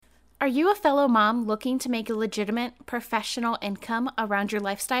Are you a fellow mom looking to make a legitimate professional income around your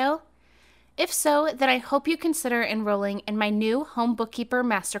lifestyle? If so, then I hope you consider enrolling in my new Home Bookkeeper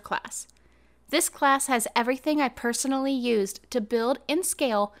Masterclass. This class has everything I personally used to build and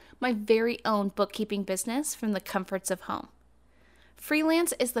scale my very own bookkeeping business from the comforts of home.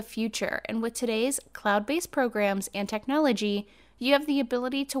 Freelance is the future, and with today's cloud-based programs and technology, you have the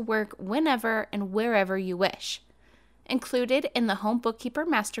ability to work whenever and wherever you wish. Included in the Home Bookkeeper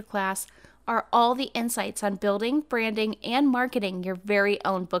Masterclass are all the insights on building, branding, and marketing your very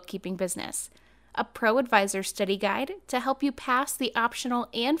own bookkeeping business, a Pro Advisor study guide to help you pass the optional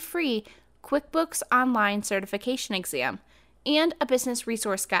and free QuickBooks Online certification exam, and a business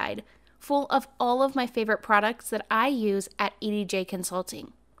resource guide full of all of my favorite products that I use at EDJ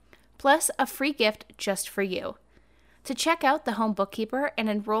Consulting, plus a free gift just for you. To check out the Home Bookkeeper and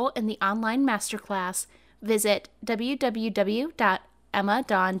enroll in the online masterclass, visit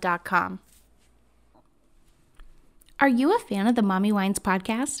www.emmadon.com. Are you a fan of the Mommy Wines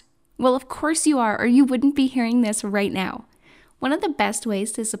podcast? Well, of course you are, or you wouldn't be hearing this right now. One of the best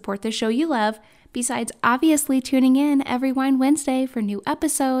ways to support the show you love, besides obviously tuning in every Wine Wednesday for new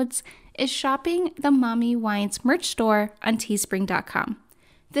episodes, is shopping the Mommy Wines merch store on teespring.com.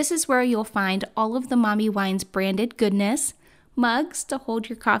 This is where you'll find all of the Mommy Wines branded goodness, mugs to hold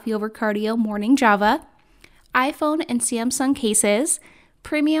your coffee over cardio morning Java, iPhone and Samsung cases,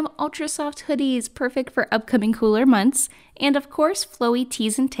 premium ultra soft hoodies perfect for upcoming cooler months, and of course flowy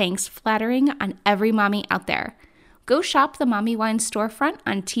tees and tanks flattering on every mommy out there. Go shop the Mommy Wines storefront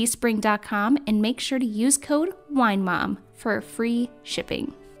on teespring.com and make sure to use code WINEMOM for free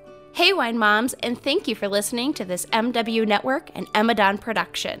shipping. Hey Wine Moms, and thank you for listening to this MW Network and Emma Dawn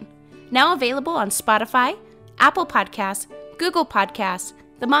production. Now available on Spotify, Apple Podcasts, Google Podcasts,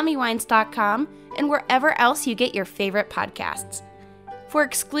 themommywines.com, and wherever else you get your favorite podcasts. For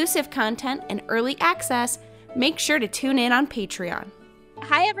exclusive content and early access, make sure to tune in on Patreon.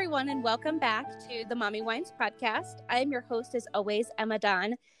 Hi everyone, and welcome back to the Mommy Wines podcast. I am your host as always, Emma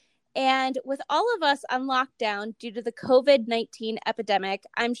Dawn. And with all of us on lockdown due to the COVID-19 epidemic,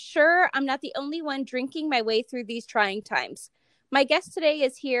 I'm sure I'm not the only one drinking my way through these trying times. My guest today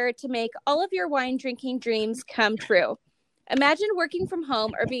is here to make all of your wine drinking dreams come true. Imagine working from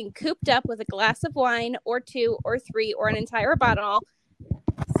home or being cooped up with a glass of wine or two or three or an entire bottle,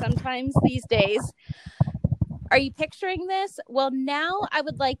 sometimes these days. Are you picturing this? Well, now I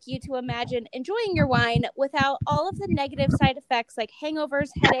would like you to imagine enjoying your wine without all of the negative side effects like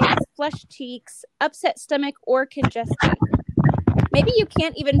hangovers, headaches, flushed cheeks, upset stomach, or congestion. Maybe you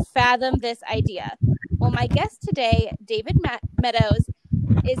can't even fathom this idea. Well, my guest today, David Meadows,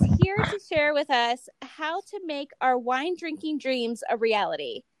 is here to share with us how to make our wine drinking dreams a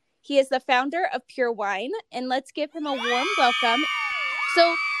reality. He is the founder of Pure Wine, and let's give him a warm welcome.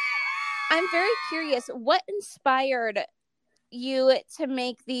 So, I'm very curious, what inspired you to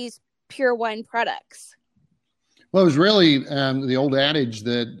make these Pure Wine products? Well, it was really the old adage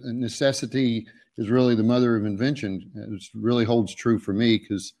that necessity is really the mother of invention. It really holds true for me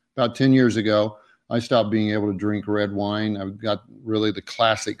because about 10 years ago, I stopped being able to drink red wine. I got really the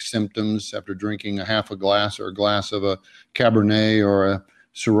classic symptoms after drinking a half a glass or a glass of a Cabernet or a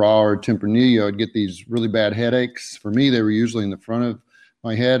Syrah or Tempranillo. I'd get these really bad headaches. For me, they were usually in the front of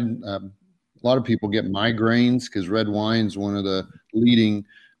my head. A lot of people get migraines because red wine is one of the leading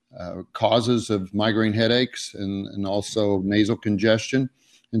causes of migraine headaches and also nasal congestion.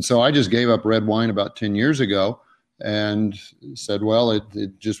 And so I just gave up red wine about 10 years ago and said, well,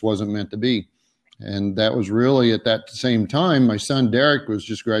 it just wasn't meant to be. And that was really at that same time, my son Derek was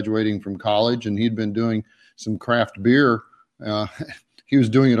just graduating from college and he'd been doing some craft beer. He was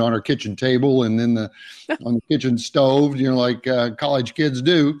doing it on our kitchen table and then on the kitchen stove, like college kids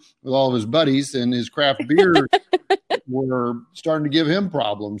do with all of his buddies, and his craft beer were starting to give him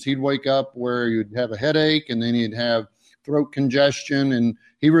problems. He'd wake up where he'd have a headache and then he'd have throat congestion, and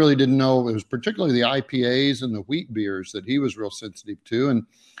he really didn't know it was particularly the IPAs and the wheat beers that he was real sensitive to. And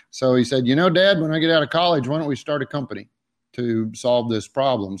so he said, Dad, when I get out of college, why don't we start a company to solve this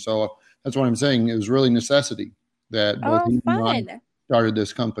problem? So that's what I'm saying. It was really necessity that both he and I started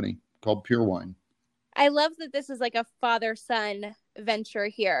this company called Pure Wine. I love that this is like a father-son venture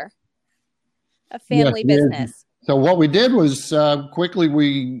here, a family business. So what we did was quickly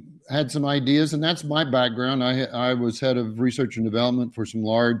we had some ideas, and that's my background. I was head of research and development for some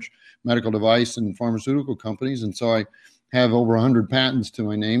large medical device and pharmaceutical companies, and so I have over 100 patents to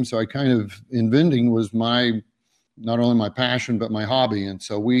my name. So I kind of inventing was not only my passion but my hobby, and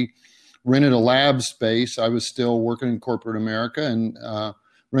so we rented a lab space. I was still working in corporate America and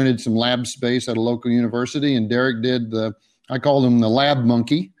rented some lab space at a local university. And Derek did I called him the lab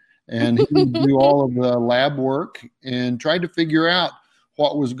monkey. And he would do all of the lab work and tried to figure out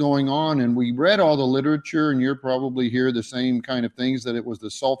what was going on. And we read all the literature, and you're probably hear the same kind of things, that it was the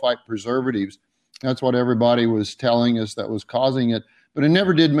sulfite preservatives. That's what everybody was telling us that was causing it. But it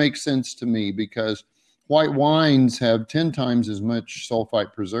never did make sense to me, because white wines have 10 times as much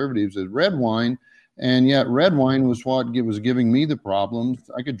sulfite preservatives as red wine. And yet red wine was what was giving me the problems.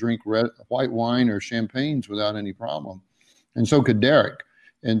 I could drink white wine or champagnes without any problem. And so could Derek.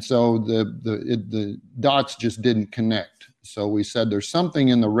 And so the dots just didn't connect. So we said there's something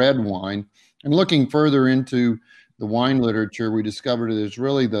in the red wine. And looking further into the wine literature, we discovered that it's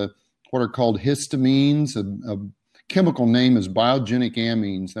really what are called histamines. A chemical name is biogenic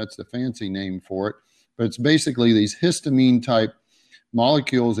amines. That's the fancy name for it. But it's basically these histamine type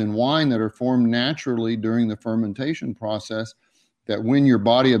molecules in wine that are formed naturally during the fermentation process, that when your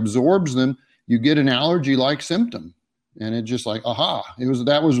body absorbs them, you get an allergy-like symptom. And it's just like, aha.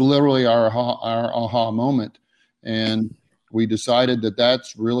 That was literally our aha moment. And we decided that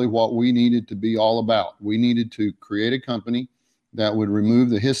that's really what we needed to be all about. We needed to create a company that would remove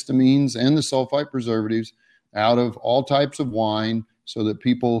the histamines and the sulfite preservatives out of all types of wine, so that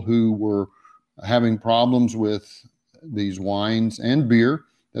people who were having problems with these wines and beer,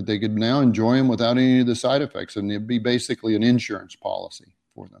 that they could now enjoy them without any of the side effects. And it'd be basically an insurance policy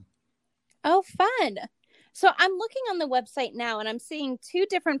for them. Oh, fun. So I'm looking on the website now, and I'm seeing two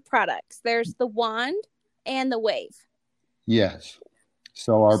different products. There's the Wand and the Wave. Yes.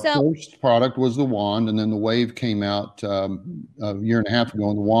 So our first product was the Wand, and then the Wave came out a year and a half ago,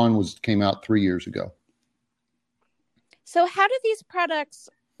 and the Wand came out 3 years ago. So how do these products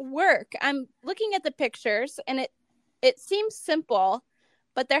work? I'm looking at the pictures, and it seems simple,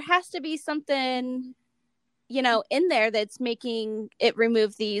 but there has to be something, in there that's making it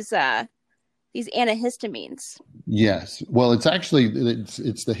remove these antihistamines. Yes. Well, it's actually,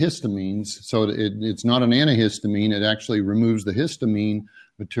 it's the histamines. So it's not an antihistamine. It actually removes the histamine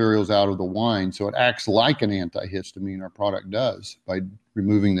materials out of the wine. So it acts like an antihistamine, our product does, by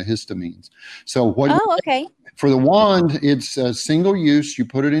removing the histamines. So okay. For the Wand, it's a single use. You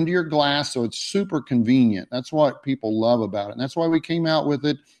put it into your glass, so it's super convenient. That's what people love about it. And that's why we came out with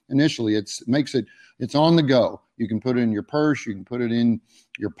it initially. It's on the go. You can put it in your purse. You can put it in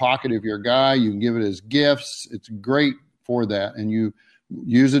your pocket if you're a guy. You can give it as gifts. It's great for that. And you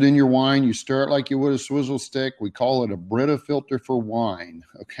use it in your wine. You stir it like you would a swizzle stick. We call it a Brita filter for wine.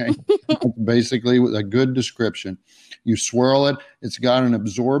 Okay. That's basically a good description. You swirl it. It's got an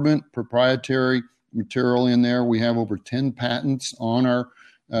absorbent proprietary material in there. We have over 10 patents on our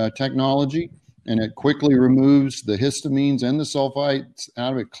technology, and it quickly removes the histamines and the sulfites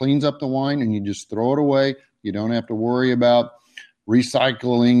out of it, cleans up the wine, and you just throw it away. You don't have to worry about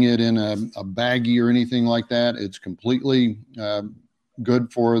recycling it in a baggie or anything like that. It's completely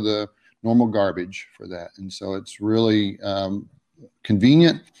good for the normal garbage for that. And so it's really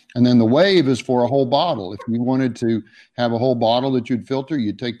convenient. And then the Wave is for a whole bottle. If you wanted to have a whole bottle that you'd filter,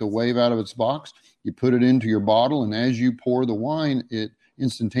 you'd take the Wave out of its box, you put it into your bottle, and as you pour the wine, it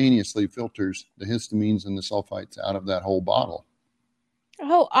instantaneously filters the histamines and the sulfites out of that whole bottle.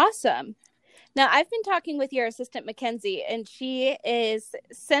 Oh, awesome. Now, I've been talking with your assistant, Mackenzie, and she is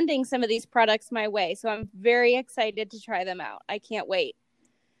sending some of these products my way. So I'm very excited to try them out. I can't wait.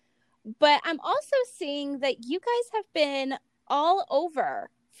 But I'm also seeing that you guys have been all over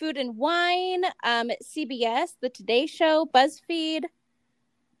Food and Wine, CBS, The Today Show, BuzzFeed.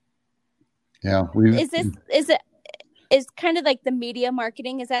 Yeah. Is kind of like the media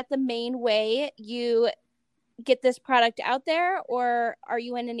marketing, is that the main way you get this product out there, or are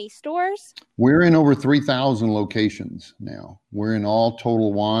you in any stores? We're in over 3,000 locations now. We're in all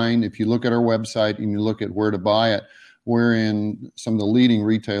Total Wine. If you look at our website and you look at where to buy it, we're in some of the leading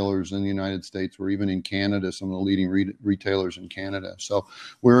retailers in the United States. We're even in Canada, some of the leading retailers in Canada. So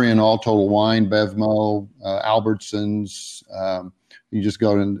we're in all Total Wine, Bevmo, Albertsons. You just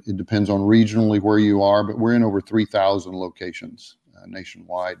go, and it depends on regionally where you are, but we're in over 3,000 locations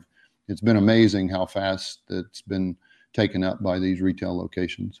nationwide. It's been amazing how fast it's been taken up by these retail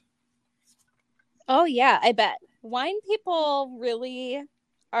locations. Oh, yeah, I bet. Wine people really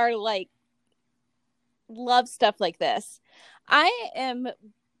are love stuff like this. I am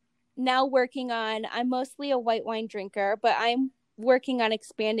now I'm mostly a white wine drinker, but I'm working on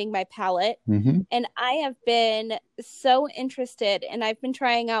expanding my palate. Mm-hmm. And I have been so interested, and I've been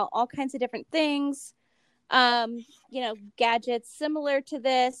trying out all kinds of different things, gadgets similar to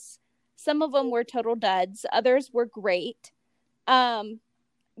this. Some of them were total duds. Others were great.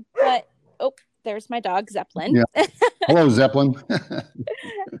 But, there's my dog, Zeppelin. Yeah. Hello, Zeppelin.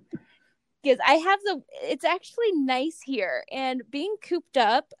 Because it's actually nice here, and being cooped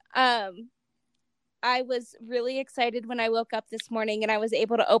up, I was really excited when I woke up this morning and I was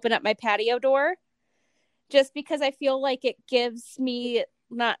able to open up my patio door, just because I feel like it gives me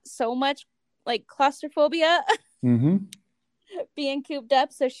not so much like claustrophobia Mm-hmm. being cooped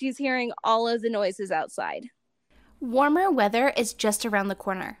up. So she's hearing all of the noises outside. Warmer weather is just around the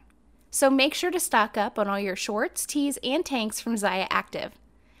corner, so make sure to stock up on all your shorts, tees, and tanks from Zaya Active.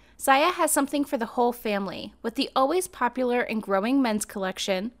 Zaya has something for the whole family, with the always popular and growing men's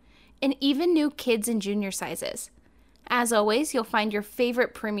collection, and even new kids and junior sizes. As always, you'll find your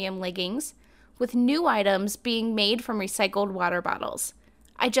favorite premium leggings, with new items being made from recycled water bottles.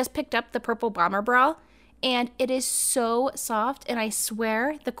 I just picked up the purple bomber bra, and it is so soft, and I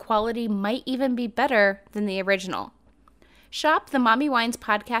swear the quality might even be better than the original. Shop the Mommy Wines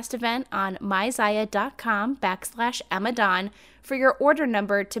podcast event on myzaya.com/Emma for your order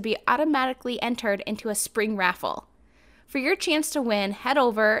number to be automatically entered into a spring raffle. For your chance to win, head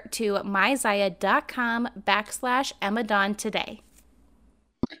over to myzaya.com/Emma today.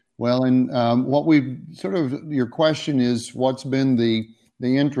 Well, and what we've sort of, your question is what's been the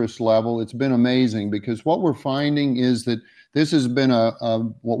interest level. It's been amazing, because what we're finding is that this has been a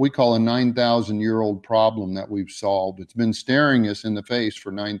what we call a 9,000-year-old problem that we've solved. It's been staring us in the face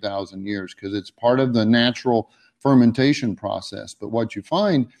for 9,000 years because it's part of the natural fermentation process. But what you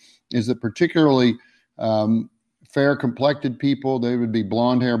find is that particularly fair-complected people, they would be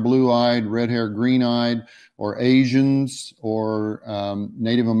blonde hair, blue-eyed, red hair, green-eyed, or Asians, or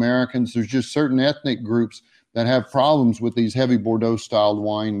Native Americans. There's just certain ethnic groups that have problems with these heavy Bordeaux-styled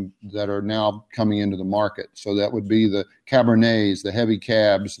wine that are now coming into the market. So that would be the Cabernets, the heavy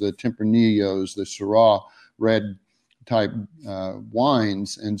cabs, the Tempranillos, the Syrah red type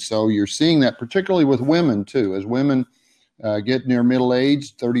wines. And so you're seeing that particularly with women too. As women get near middle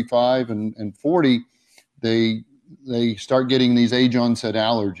age, 35 and 40, they start getting these age onset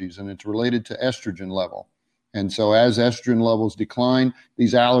allergies, and it's related to estrogen level. And so as estrogen levels decline,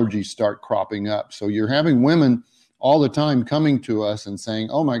 these allergies start cropping up. So you're having women all the time coming to us and saying,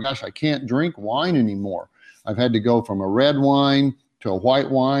 oh my gosh, I can't drink wine anymore. I've had to go from a red wine to a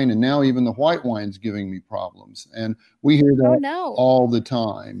white wine, and now even the white wine's giving me problems. And we hear that all the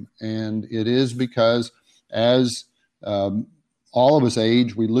time. And it is because as all of us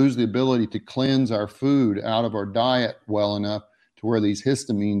age, we lose the ability to cleanse our food out of our diet well enough to where these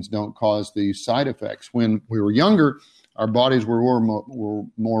histamines don't cause these side effects. When we were younger, our bodies were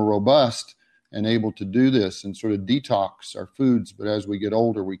more robust and able to do this and sort of detox our foods. But as we get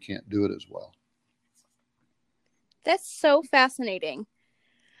older, we can't do it as well. That's so fascinating.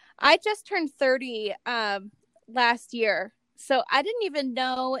 I just turned 30 last year, so I didn't even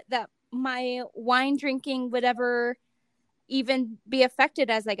know that my wine drinking would ever even be affected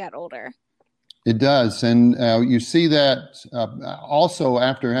as I got older. It does. And you see that also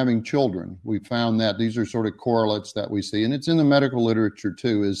after having children. We found that these are sort of correlates that we see. And it's in the medical literature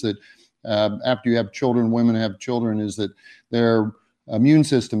too, is that after you have children, women have children, is that their immune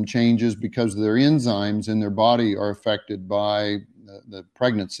system changes because their enzymes in their body are affected by the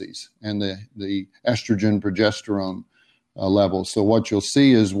pregnancies and the estrogen, progesterone levels. So what you'll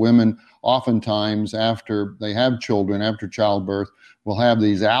see is women oftentimes after they have children, after childbirth, will have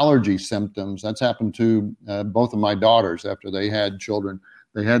these allergy symptoms. That's happened to both of my daughters after they had children.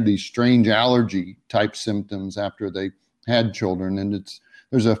 They had these strange allergy type symptoms after they had children. And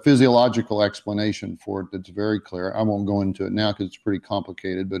there's a physiological explanation for it that's very clear. I won't go into it now because it's pretty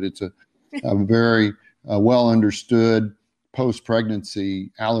complicated, but it's a very well understood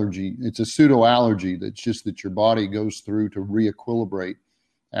post-pregnancy allergy. It's a pseudo allergy that's just that your body goes through to re-equilibrate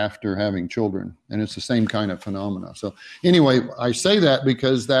after having children. And it's the same kind of phenomena. So anyway, I say that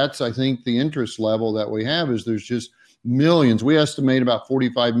because that's, I think, the interest level that we have is there's just millions. We estimate about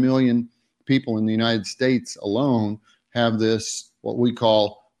 45 million people in the United States alone have this, what we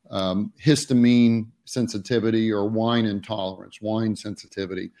call histamine sensitivity or wine intolerance, wine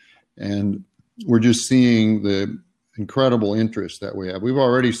sensitivity. And we're just seeing the incredible interest that we have. We've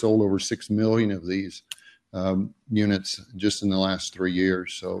already sold over 6 million of these units just in the last 3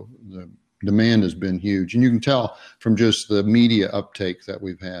 years. So the demand has been huge. And you can tell from just the media uptake that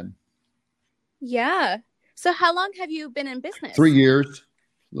we've had. Yeah. So how long have you been in business? 3 years,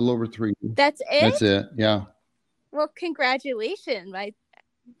 a little over 3 years. That's it? That's it. Yeah. Well, congratulations. My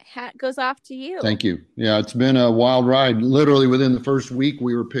hat goes off to you. Thank you. Yeah, it's been a wild ride. Literally within the first week,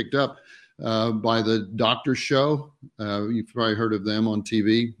 we were picked up by the Doctor Show. You've probably heard of them on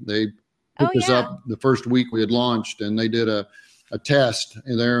TV. They picked us up the first week we had launched, and they did a test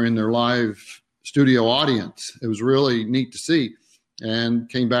there in their live studio audience. It was really neat to see. and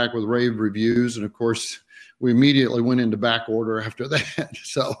came back with rave reviews. And of course, we immediately went into back order after that.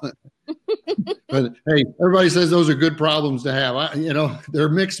 So, but hey, everybody says those are good problems to have. They're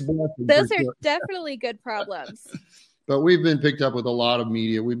mixed blessings. Those are definitely good problems. But we've been picked up with a lot of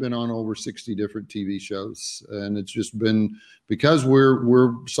media. We've been on over 60 different TV shows, and it's just been because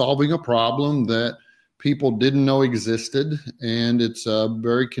we're solving a problem that people didn't know existed, and it's a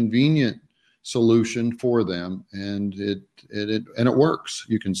very convenient solution for them, and it works.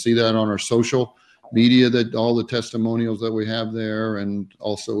 You can see that on our social media, that all the testimonials that we have there, and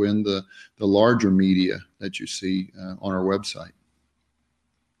also in the larger media that you see on our website.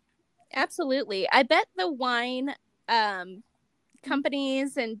 Absolutely. I bet the wine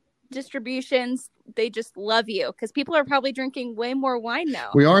companies and distributions, they just love you because people are probably drinking way more wine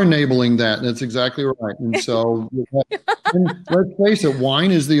now. We are enabling that. That's exactly right. And so and let's face it,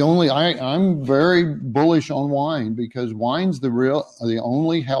 wine is the only, I'm very bullish on wine because wine's the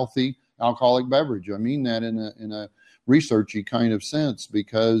only healthy alcoholic beverage. I mean that in a researchy kind of sense,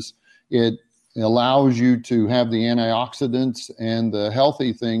 because it allows you to have the antioxidants and the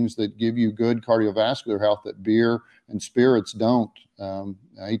healthy things that give you good cardiovascular health that beer and spirits don't.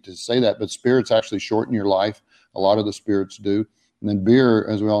 I hate to say that, but spirits actually shorten your life. A lot of the spirits do. And then beer,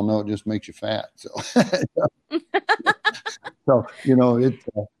 as we all know, it just makes you fat. So, it's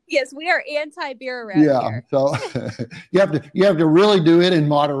yes, we are anti-beer around here. So you have to really do it in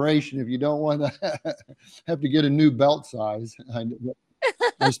moderation if you don't want to have to get a new belt size.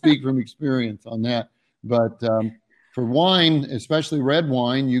 I speak from experience on that. But for wine, especially red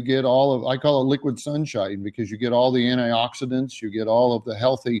wine, you get I call it liquid sunshine, because you get all the antioxidants, you get all of the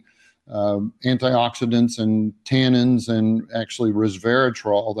healthy antioxidants and tannins, and actually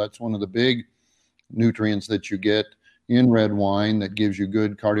resveratrol. That's one of the big nutrients that you get in red wine that gives you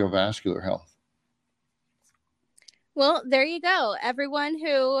good cardiovascular health. Well, there you go. Everyone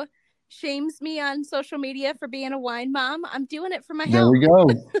who shames me on social media for being a wine mom, I'm doing it for my health. There we go.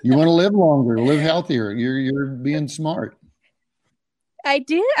 You want to live longer, live healthier. You're being smart. I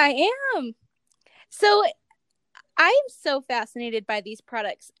do. I am. So I'm so fascinated by these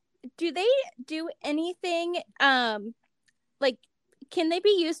products. Do they do anything like, can they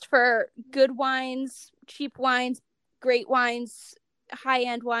be used for good wines, cheap wines, great wines,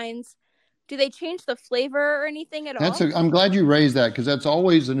 high-end wines? Do they change the flavor or anything at all? I'm glad you raised that, because that's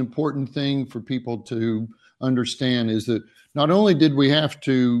always an important thing for people to understand, is that not only did we have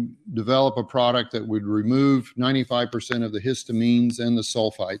to develop a product that would remove 95% of the histamines and the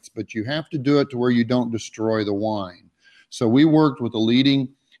sulfites, but you have to do it to where you don't destroy the wine. So we worked with the leading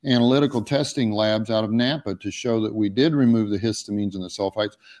analytical testing labs out of Napa to show that we did remove the histamines and the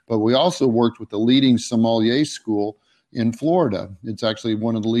sulfites, but we also worked with the leading sommelier school in Florida. It's actually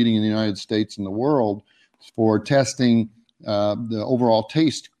one of the leading in the United States and the world for testing the overall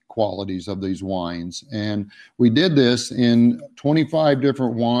taste qualities of these wines. And we did this in 25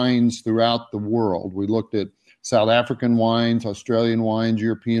 different wines throughout the world. We looked at South African wines, Australian wines,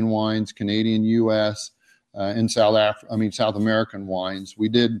 European wines, Canadian, US, and South American wines. We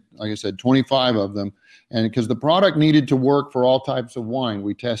did, like I said, 25 of them. And because the product needed to work for all types of wine,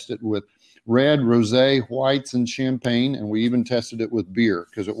 we tested with red, rosé, whites, and champagne, and we even tested it with beer,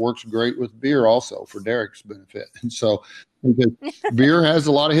 because it works great with beer also for Derek's benefit. And so, because beer has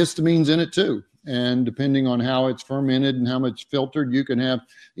a lot of histamines in it too, and depending on how it's fermented and how much filtered, you can have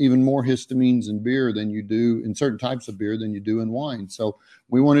even more histamines in beer than you do in certain types of beer than you do in wine. So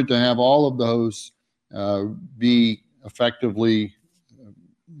we wanted to have all of those be effectively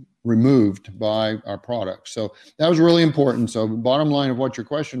removed by our products. So that was really important. So bottom line of what your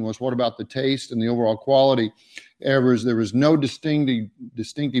question was, what about the taste and the overall quality? There was no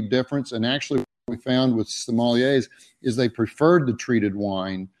distinctive difference. And actually what we found with sommeliers is they preferred the treated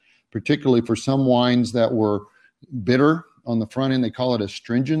wine, particularly for some wines that were bitter on the front end. They call it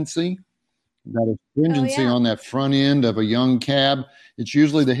astringency. That astringency on that front end of a young cab, it's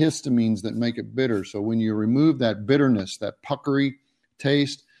usually the histamines that make it bitter. So when you remove that bitterness, that puckery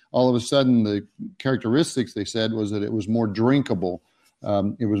taste, all of a sudden the characteristics, they said, was that it was more drinkable.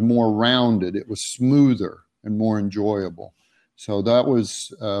 It was more rounded. It was smoother and more enjoyable. So that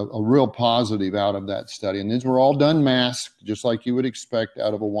was a real positive out of that study. And these were all done masked, just like you would expect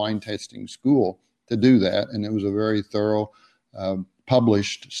out of a wine tasting school to do that. And it was a very thorough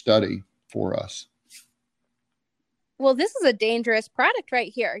published study for us. Well, this is a dangerous product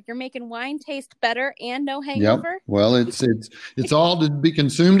right here. You're making wine taste better and no hangover. Yep. Well, it's all to be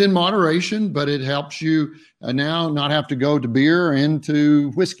consumed in moderation, but it helps you now not have to go to beer and to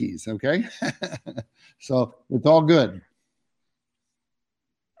whiskeys. Okay. So it's all good.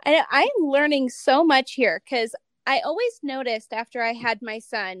 I'm learning so much here, because I always noticed after I had my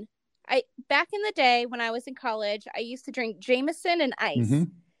son, back in the day when I was in college, I used to drink Jameson and ice. Mm-hmm.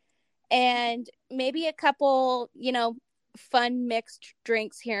 And maybe a couple, fun mixed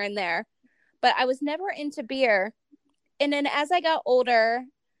drinks here and there. But I was never into beer. And then as I got older,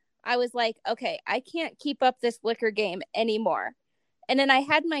 I was like, okay, I can't keep up this liquor game anymore. And then I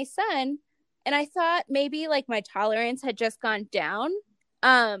had my son, and I thought maybe like my tolerance had just gone down,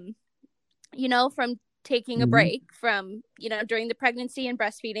 from taking a break from, during the pregnancy and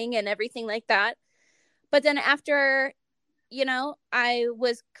breastfeeding and everything like that. But then after, I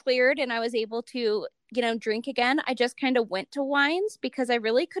was cleared and I was able to, drink again, I just kind of went to wines because I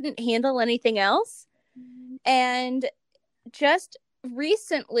really couldn't handle anything else. And just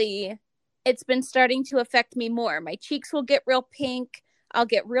recently, it's been starting to affect me more. My cheeks will get real pink. I'll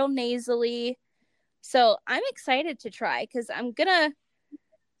get real nasally. So I'm excited to try because I'm gonna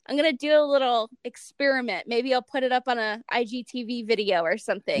do a little experiment. Maybe I'll put it up on a IGTV video or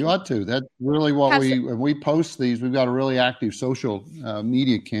something. You ought to. That's really what when we post these, we've got a really active social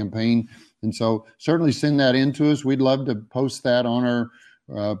media campaign. And so certainly send that in to us. We'd love to post that on our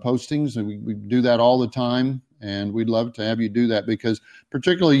postings. And we do that all the time. And we'd love to have you do that because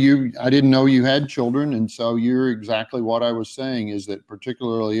particularly you, I didn't know you had children. And so you're exactly what I was saying is that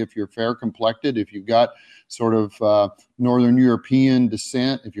particularly if you're fair complected, if you've got sort of Northern European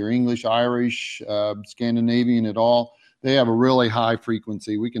descent, if you're English, Irish, Scandinavian at all, they have a really high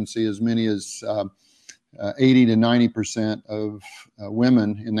frequency. We can see as many as 80 to 90% of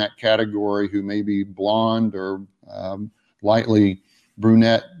women in that category who may be blonde or lightly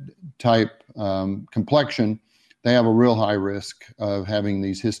brunette type complexiction. They have a real high risk of having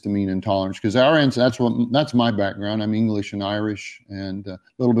these histamine intolerance because that's my background. I'm English and Irish and a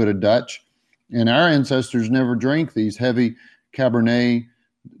little bit of Dutch. And our ancestors never drank these heavy Cabernet,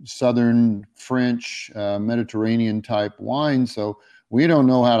 Southern French, Mediterranean type wines. So we don't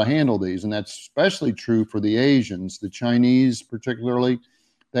know how to handle these. And that's especially true for the Asians. The Chinese particularly,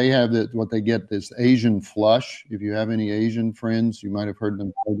 they have what they get this Asian flush. If you have any Asian friends, you might have heard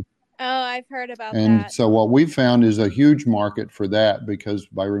them. Oh, I've heard about that. And so what we've found is a huge market for that because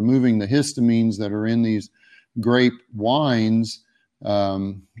by removing the histamines that are in these grape wines,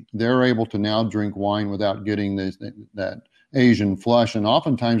 they're able to now drink wine without getting that Asian flush. And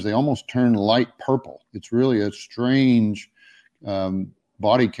oftentimes they almost turn light purple. It's really a strange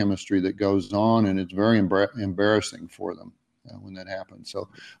body chemistry that goes on, and it's very embarrassing for them when that happens. So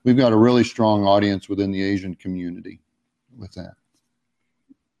we've got a really strong audience within the Asian community with that.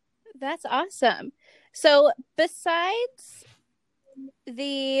 That's awesome. So besides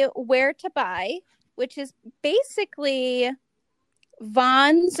the Where to Buy, which is basically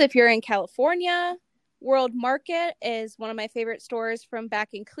Vons if you're in California, World Market is one of my favorite stores from back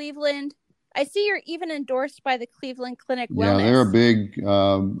in Cleveland. I see you're even endorsed by the Cleveland Clinic Wellness. Yeah, they're a big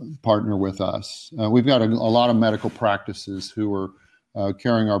partner with us. We've got a lot of medical practices who are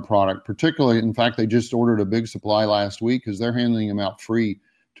carrying our product, particularly, in fact, they just ordered a big supply last week because they're handing them out free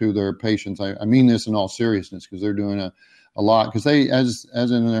to their patients. I mean this in all seriousness because they're doing a lot because they, as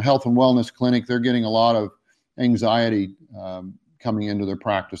in their health and wellness clinic, they're getting a lot of anxiety coming into their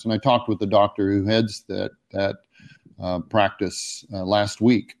practice. And I talked with the doctor who heads that practice last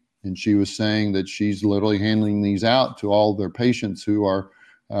week. And she was saying that she's literally handing these out to all their patients who are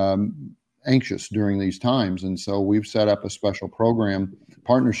anxious during these times. And so we've set up a special program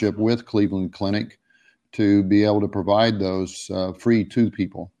partnership with Cleveland Clinic to be able to provide those free to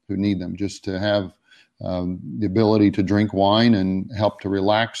people who need them, just to have the ability to drink wine and help to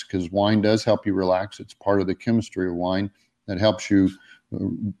relax, because wine does help you relax. It's part of the chemistry of wine that helps you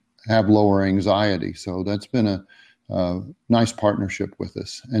have lower anxiety. So that's been a nice partnership with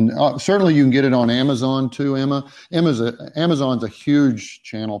us. And certainly you can get it on Amazon too, Emma. Amazon's a huge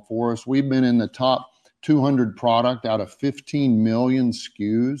channel for us. We've been in the top 200 product out of 15 million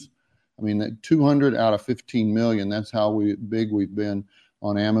SKUs. I mean, 200 out of 15 million, that's how big we've been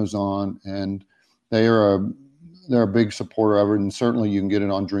on Amazon. And they're a big supporter of it. And certainly you can get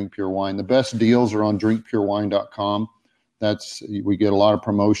it on Drink Pure Wine. The best deals are on drinkpurewine.com. We get a lot of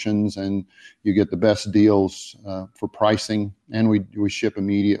promotions, and you get the best deals for pricing, and we ship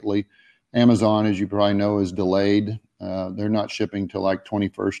immediately. Amazon, as you probably know, is delayed. They're not shipping till like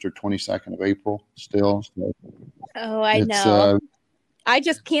 21st or 22nd of April still. So oh, I know. I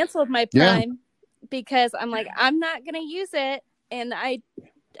just canceled my Prime because I'm like, I'm not going to use it, and I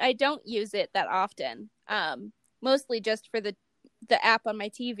don't use it that often. Mostly just for the app on my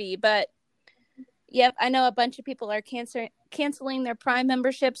TV, but yep, I know a bunch of people are canceling their Prime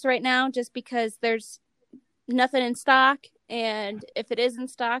memberships right now just because there's nothing in stock. And if it is in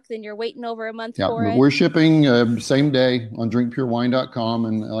stock, then you're waiting over a month Yeah, for but it. we're shipping same day on drinkpurewine.com.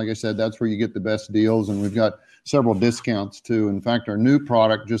 And like I said, that's where you get the best deals. And we've got several discounts too. In fact, our new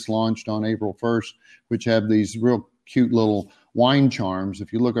product just launched on April 1st, which have these real cute little wine charms.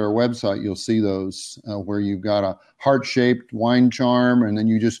 If you look at our website, you'll see those where you've got a heart-shaped wine charm, and then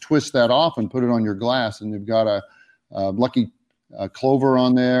you just twist that off and put it on your glass. And you've got a lucky clover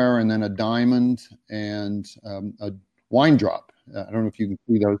on there, and then a diamond and a wine drop. I don't know if you can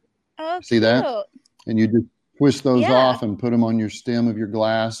see those. Oh, see cute. that? And you just twist those Yeah. off and put them on your stem of your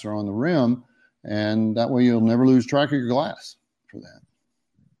glass or on the rim. And that way you'll never lose track of your glass for that.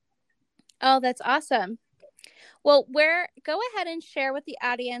 Oh, that's awesome. Well, go ahead and share with the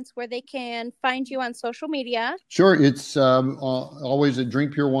audience where they can find you on social media. Sure. It's always at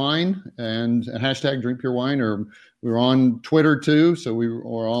Drink Pure Wine and hashtag Drink Pure Wine, or we're on Twitter too. So we're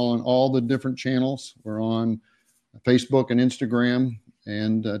all on all the different channels. We're on Facebook and Instagram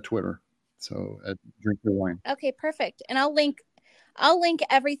and Twitter. So at Drink Pure Wine. Okay, perfect. And I'll link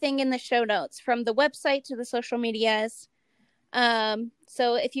everything in the show notes, from the website to the social medias.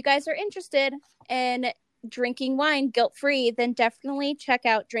 So if you guys are interested in drinking wine guilt-free, then definitely check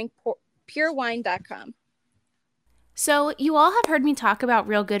out drinkpurewine.com. So you all have heard me talk about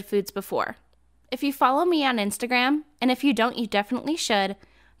Real Good Foods before. If you follow me on Instagram, and if you don't, you definitely should,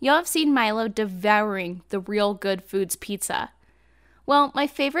 you'll have seen Milo devouring the Real Good Foods pizza. Well, my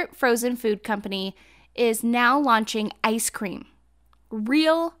favorite frozen food company is now launching ice cream.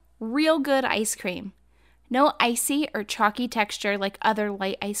 Real good ice cream. No icy or chalky texture like other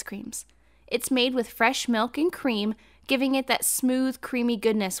light ice creams. It's made with fresh milk and cream, giving it that smooth, creamy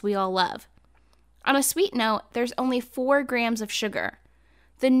goodness we all love. On a sweet note, there's only 4 grams of sugar.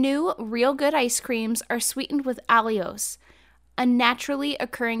 The new Real Good ice creams are sweetened with allulose, a naturally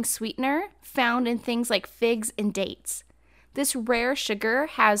occurring sweetener found in things like figs and dates. This rare sugar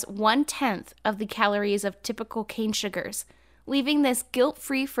has 1/10 of the calories of typical cane sugars, leaving this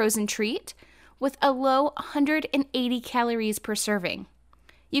guilt-free frozen treat with a low 180 calories per serving.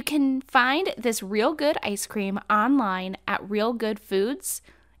 You can find this Real Good ice cream online at Real Good Foods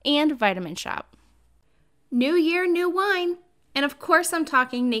and Vitamin Shop. New year, new wine. And of course, I'm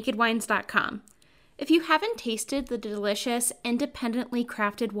talking nakedwines.com. If you haven't tasted the delicious, independently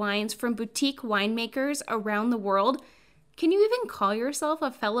crafted wines from boutique winemakers around the world, can you even call yourself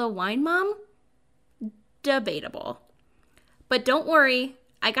a fellow wine mom? Debatable. But don't worry,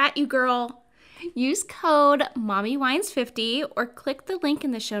 I got you, girl. Use code MOMMYWINES50 or click the link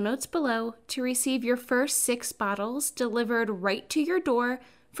in the show notes below to receive your first 6 bottles delivered right to your door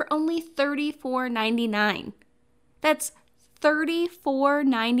for only $34.99. That's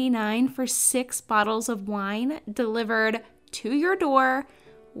 $34.99 for 6 bottles of wine delivered to your door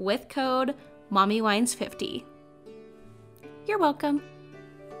with code MOMMYWINES50. You're welcome.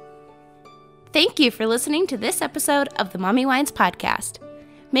 Thank you for listening to this episode of the Mommy Wines Podcast.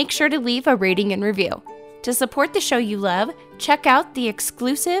 Make sure to leave a rating and review. To support the show you love, check out the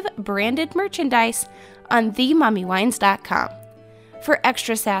exclusive branded merchandise on themommywines.com. For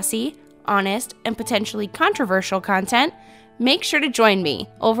extra sassy, honest, and potentially controversial content, make sure to join me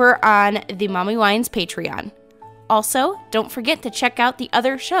over on the Mommy Wines Patreon. Also, don't forget to check out the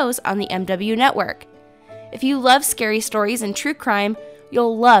other shows on the MW Network. If you love scary stories and true crime,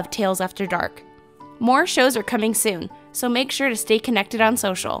 you'll love Tales After Dark. More shows are coming soon, so make sure to stay connected on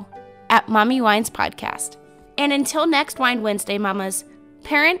social at Mommy Wines Podcast. And until next Wine Wednesday, mamas,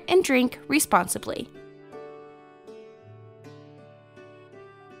 parent and drink responsibly.